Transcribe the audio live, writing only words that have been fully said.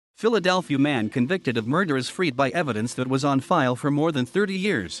Philadelphia man convicted of murder is freed by evidence that was on file for more than 30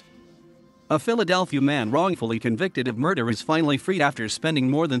 years. A Philadelphia man wrongfully convicted of murder is finally freed after spending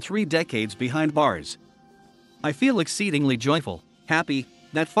more than 3 decades behind bars. I feel exceedingly joyful, happy,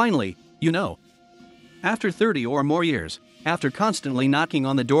 that finally, after 30 or more years, after constantly knocking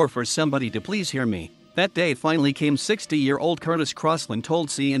on the door for somebody to please hear me, that day finally came. 60-year-old Curtis Crosland told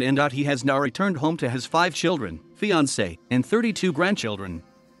CNN.He has now returned home to his 5 children, fiancée, and 32 grandchildren.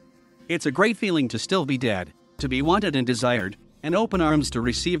 It's a great feeling to still be dead, to be wanted and desired, and open arms to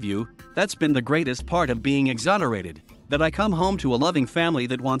receive you. That's been the greatest part of being exonerated, that I come home to a loving family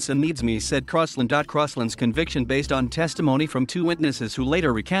that wants and needs me, said Crosland. Crosland's conviction, based on testimony from 2 witnesses who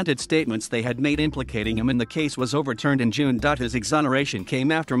later recanted statements they had made implicating him in the case, was overturned in June. His exoneration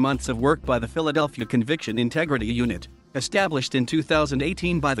came after months of work by the Philadelphia Conviction Integrity Unit, established in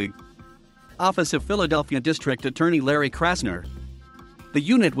 2018 by the Office of Philadelphia District Attorney Larry Krasner. The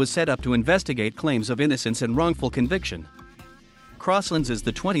unit was set up to investigate claims of innocence and wrongful conviction. Crosland's is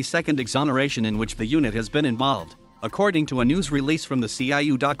the 22nd exoneration in which the unit has been involved. According to a news release from the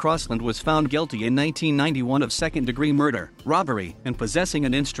CIU, Crosland was found guilty in 1991 of second-degree murder, robbery, and possessing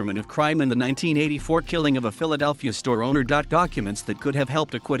an instrument of crime in the 1984 killing of a Philadelphia store owner. Documents that could have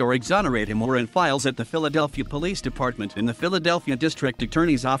helped acquit or exonerate him were in files at the Philadelphia Police Department in the Philadelphia District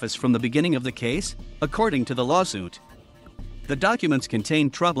Attorney's Office from the beginning of the case, according to the lawsuit. The documents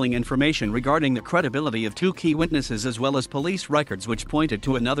contained troubling information regarding the credibility of 2 key witnesses as well as police records which pointed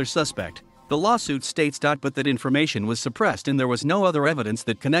to another suspect. The lawsuit states, but that information was suppressed and there was no other evidence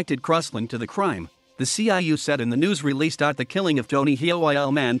that connected Crosland to the crime. The CIU said in the news release, the killing of Tony.He,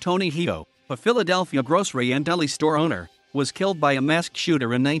 man Tony.He, a Philadelphia grocery and deli store owner, was killed by a masked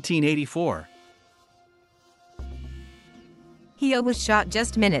shooter in 1984. He was shot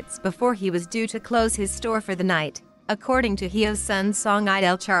just minutes before he was due to close his store for the night, according to He's son's song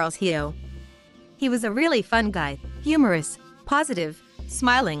idol Charles He. He was a really fun guy, humorous, positive,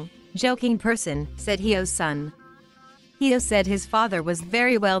 smiling, joking person, said He's son. He said his father was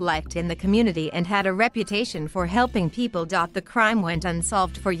very well liked in the community and had a reputation for helping people. The crime went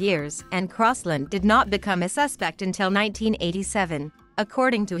unsolved for years, and Crosland did not become a suspect until 1987,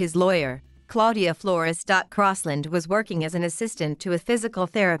 according to his lawyer, Claudia Flores. Crosland was working as an assistant to a physical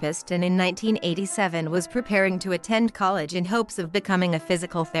therapist and in 1987 was preparing to attend college in hopes of becoming a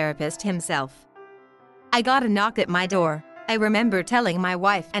physical therapist himself. I got a knock at my door. I remember telling my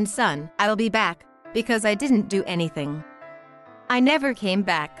wife and son, I'll be back, because I didn't do anything. I never came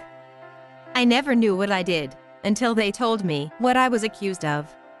back. I never knew what I did, until they told me what I was accused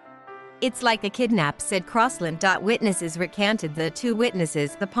of. It's like a kidnap, said Crosland. Witnesses recanted. The 2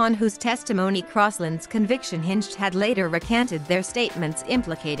 witnesses upon whose testimony Crosland's conviction hinged had later recanted their statements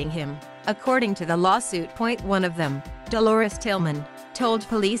implicating him, according to the lawsuit. One of them, Dolores Tillman, told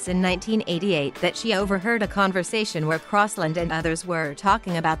police in 1988 that she overheard a conversation where Crosland and others were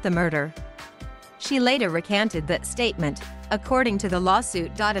talking about the murder. She later recanted that statement, according to the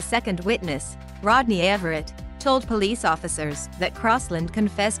lawsuit. A second witness, Rodney Everett, told police officers that Crosland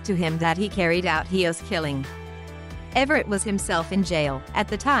confessed to him that he carried out He's killing. Everett was himself in jail at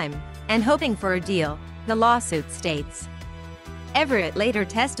the time and hoping for a deal, the lawsuit states. Everett later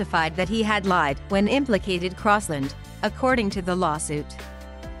testified that he had lied when implicated Crosland, according to the lawsuit.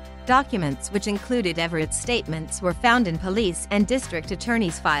 Documents which included Everett's statements were found in police and district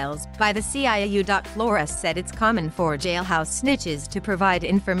attorney's files by the CIU. Flores said it's common for jailhouse snitches to provide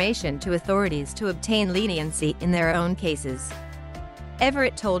information to authorities to obtain leniency in their own cases.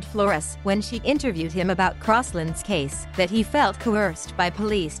 Everett told Flores when she interviewed him about Crosland's case that he felt coerced by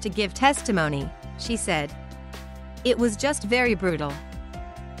police to give testimony. She said, "It was just very brutal.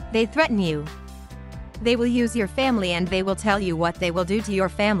 They threaten you. They will use your family and they will tell you what they will do to your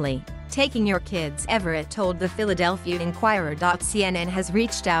family, taking your kids," Everett told the Philadelphia Inquirer. CNN has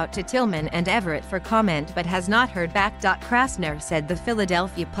reached out to Tillman and Everett for comment but has not heard back. Krasner said the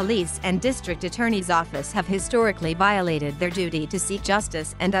Philadelphia Police and District Attorney's Office have historically violated their duty to seek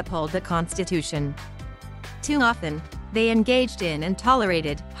justice and uphold the Constitution. Too often, they engaged in and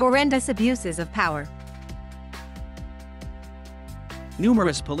tolerated horrendous abuses of power.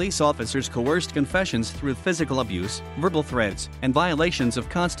 Numerous police officers coerced confessions through physical abuse, verbal threats, and violations of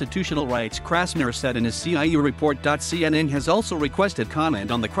constitutional rights, Krasner said in his CIU report. CNN has also requested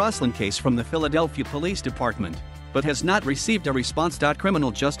comment on the Crosland case from the Philadelphia Police Department, but has not received a response. Criminal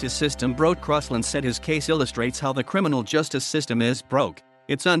justice system broke. Crosland said his case illustrates how the criminal justice system is broke.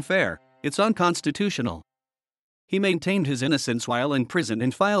 It's unfair, it's unconstitutional. He maintained his innocence while in prison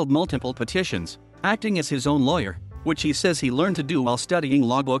and filed multiple petitions, acting as his own lawyer, which he says he learned to do while studying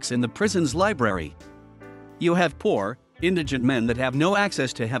law books in the prison's library. You have poor, indigent men that have no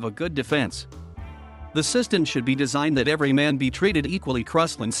access to have a good defense. The system should be designed that every man be treated equally,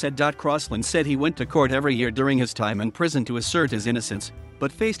 Crosland said. Crosland said he went to court every year during his time in prison to assert his innocence,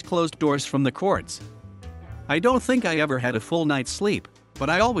 but faced closed doors from the courts. I don't think I ever had a full night's sleep, but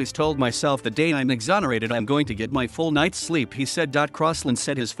I always told myself the day I'm exonerated I'm going to get my full night's sleep, he said. Crosland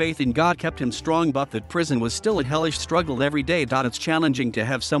said his faith in God kept him strong, but that prison was still a hellish struggle every day. It's challenging to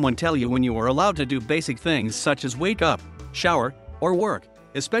have someone tell you when you are allowed to do basic things such as wake up, shower, or work,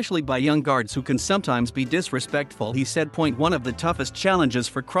 especially by young guards who can sometimes be disrespectful, he said. One of the toughest challenges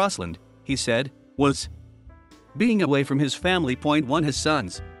for Crosland, he said, was being away from his family. One His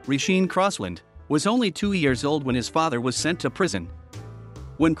sons, Rasheen Crosland, was only 2 years old when his father was sent to prison.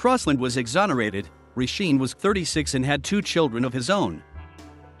 When Crosland was exonerated, Rasheen was 36 and had 2 children of his own.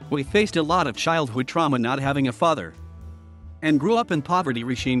 We faced a lot of childhood trauma not having a father, and grew up in poverty,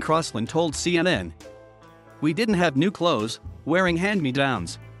 Rasheen Crosland told CNN. We didn't have new clothes, wearing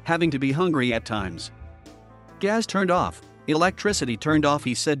hand-me-downs, having to be hungry at times. Gas turned off, electricity turned off,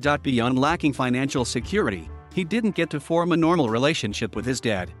 he said. Beyond lacking financial security, he didn't get to form a normal relationship with his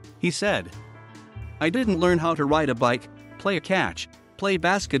dad, he said. I didn't learn how to ride a bike, play a catch, play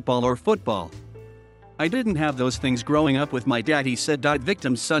basketball or football. I didn't have those things growing up with my dad, he said.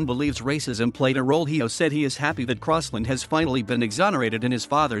 Victim's son believes racism played a role. He said he is happy that Crosland has finally been exonerated in his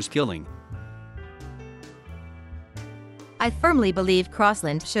father's killing. I firmly believe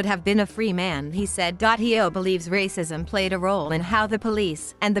Crosland should have been a free man, he said. He believes racism played a role in how the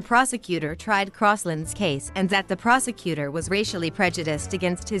police and the prosecutor tried Crosland's case, and that the prosecutor was racially prejudiced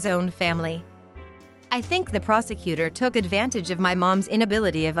against his own family. I think the prosecutor took advantage of my mom's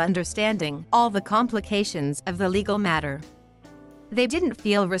inability of understanding all the complications of the legal matter. They didn't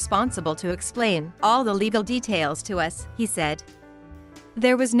feel responsible to explain all the legal details to us, he said.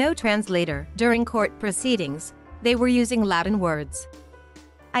 There was no translator during court proceedings. They were using Latin words.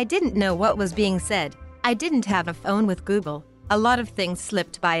 I didn't know what was being said. I didn't have a phone with Google. A lot of things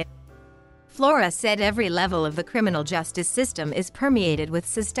slipped by. Flora said every level of the criminal justice system is permeated with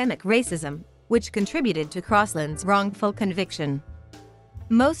systemic racism, which contributed to Crosland's wrongful conviction.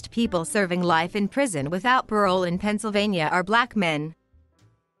 Most people serving life in prison without parole in Pennsylvania are black men.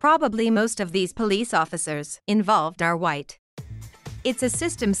 Probably most of these police officers involved are white. It's a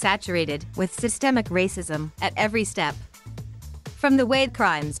system saturated with systemic racism at every step. From the way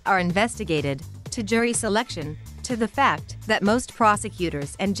crimes are investigated, to jury selection, to the fact that most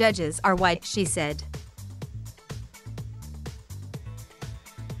prosecutors and judges are white, she said.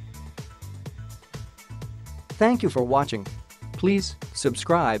 Thank you for watching. Please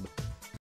subscribe.